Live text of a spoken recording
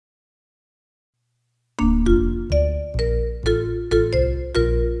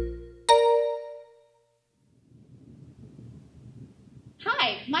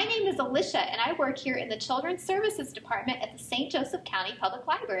work here in the Children's Services Department at the St. Joseph County Public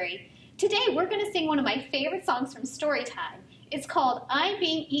Library. Today we're going to sing one of my favorite songs from Storytime. It's called I'm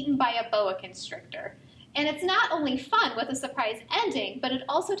Being Eaten by a Boa Constrictor. And it's not only fun with a surprise ending, but it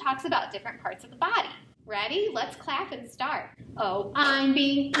also talks about different parts of the body. Ready? Let's clap and start. Oh, I'm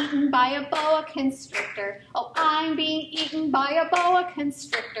being eaten by a boa constrictor. Oh, I'm being eaten by a boa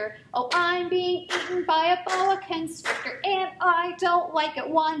constrictor. Oh, I'm being eaten by a boa constrictor, and I don't like it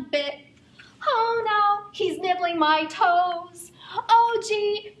one bit. Oh no, he's nibbling my toes. Oh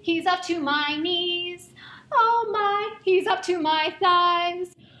gee, he's up to my knees. Oh my, he's up to my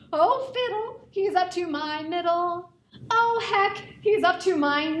thighs. Oh fiddle, he's up to my middle. Oh heck, he's up to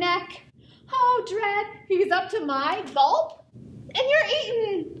my neck. Oh dread, he's up to my gulp. And you're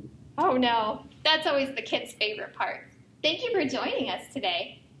eaten. Oh no, that's always the kids' favorite part. Thank you for joining us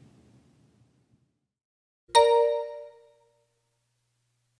today.